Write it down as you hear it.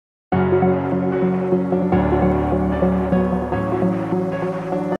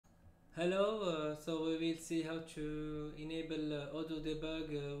to enable Odoo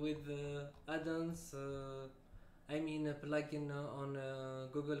debug with add-ons, I mean a plugin on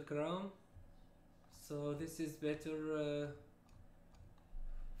Google Chrome. So this is better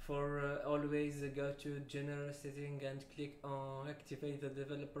for always go to general setting and click on activate the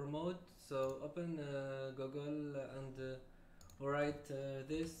developer mode. So open Google and write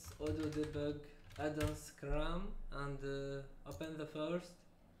this Odoo debug add-ons Chrome and open the first,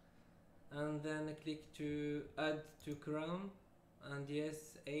 and then click to add to Chrome and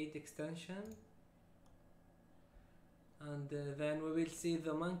yes, add extension, and then we will see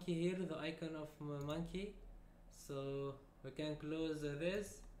the monkey here, the icon of monkey, so we can close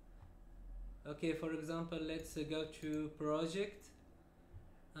this. Okay, for example, let's go to project,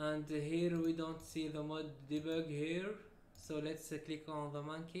 and here we don't see the mod debug here, so let's click on the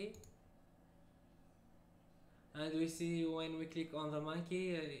monkey, and we see when we click on the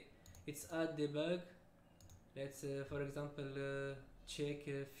monkey it's add debug. Let's for example check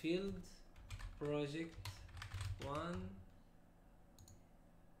field project 1,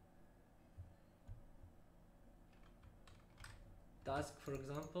 task for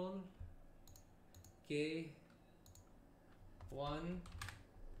example K1,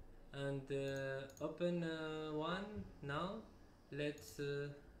 and open one. Now let's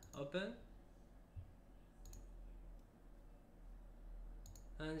open,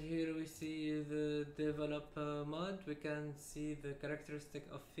 and here we see the developer mode. We can see the characteristic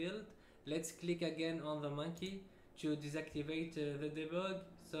of field. Let's click again on the monkey to deactivate the debug.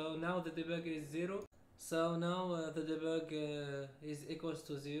 So now the debug is 0. So now the debug is equals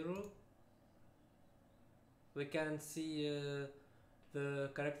to 0. We can see the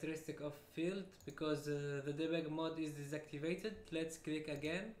characteristic of field because the debug mode is deactivated. Let's click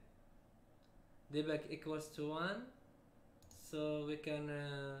again, debug equals to 1, so we can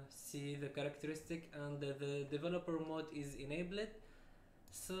see the characteristic, and the developer mode is enabled.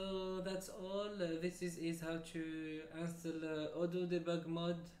 So that's all. This is how to install Odoo debug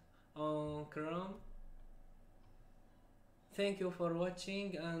mode on Chrome. Thank you for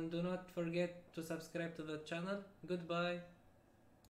watching, and do not forget to subscribe to the channel. Goodbye.